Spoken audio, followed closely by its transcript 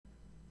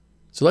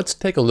So let's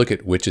take a look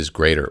at which is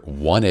greater,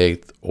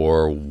 1/8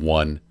 or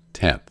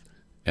 1/10.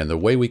 And the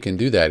way we can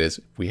do that is,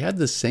 if we had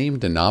the same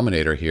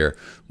denominator here,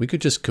 we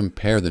could just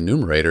compare the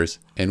numerators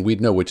and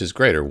we'd know which is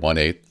greater,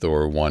 1/8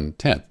 or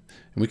 1/10.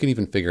 And we can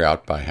even figure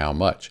out by how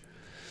much.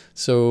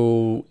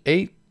 So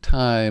 8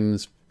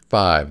 times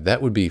 5,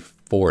 that would be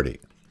 40.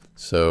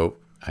 So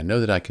I know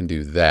that I can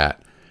do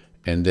that.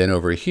 And then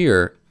over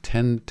here,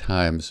 10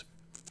 times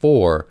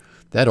 4,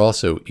 that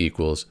also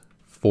equals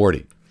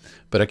 40.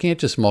 But I can't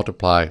just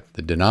multiply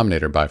the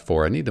denominator by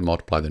 4. I need to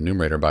multiply the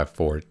numerator by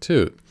 4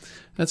 too.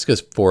 That's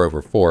because 4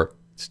 over 4,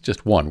 it's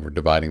just 1. We're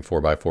dividing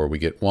 4 by 4, we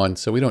get 1.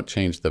 So we don't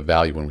change the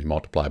value when we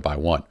multiply by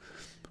 1.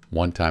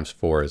 1 times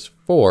 4 is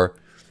 4.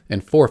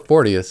 And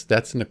 4/40ths,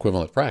 that's an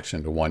equivalent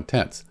fraction to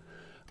 1/10.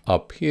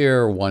 Up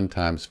here, 1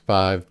 times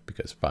 5,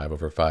 because 5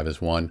 over 5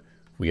 is 1,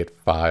 we get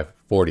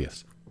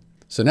 5/40ths.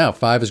 So now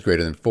 5 is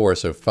greater than 4,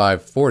 so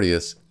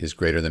 5/40ths is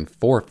greater than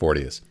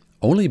 4/40ths.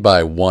 Only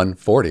by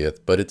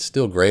 1/40th, but it's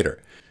still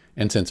greater.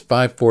 And since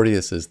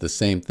 5/40ths is the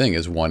same thing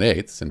as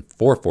 1/8 and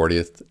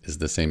 4/40ths is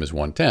the same as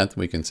 1/10,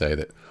 we can say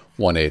that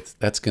 1/8,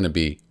 that's going to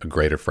be a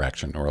greater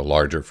fraction or a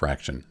larger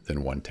fraction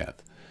than 1/10.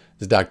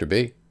 This is Dr.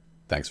 B.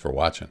 Thanks for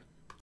watching.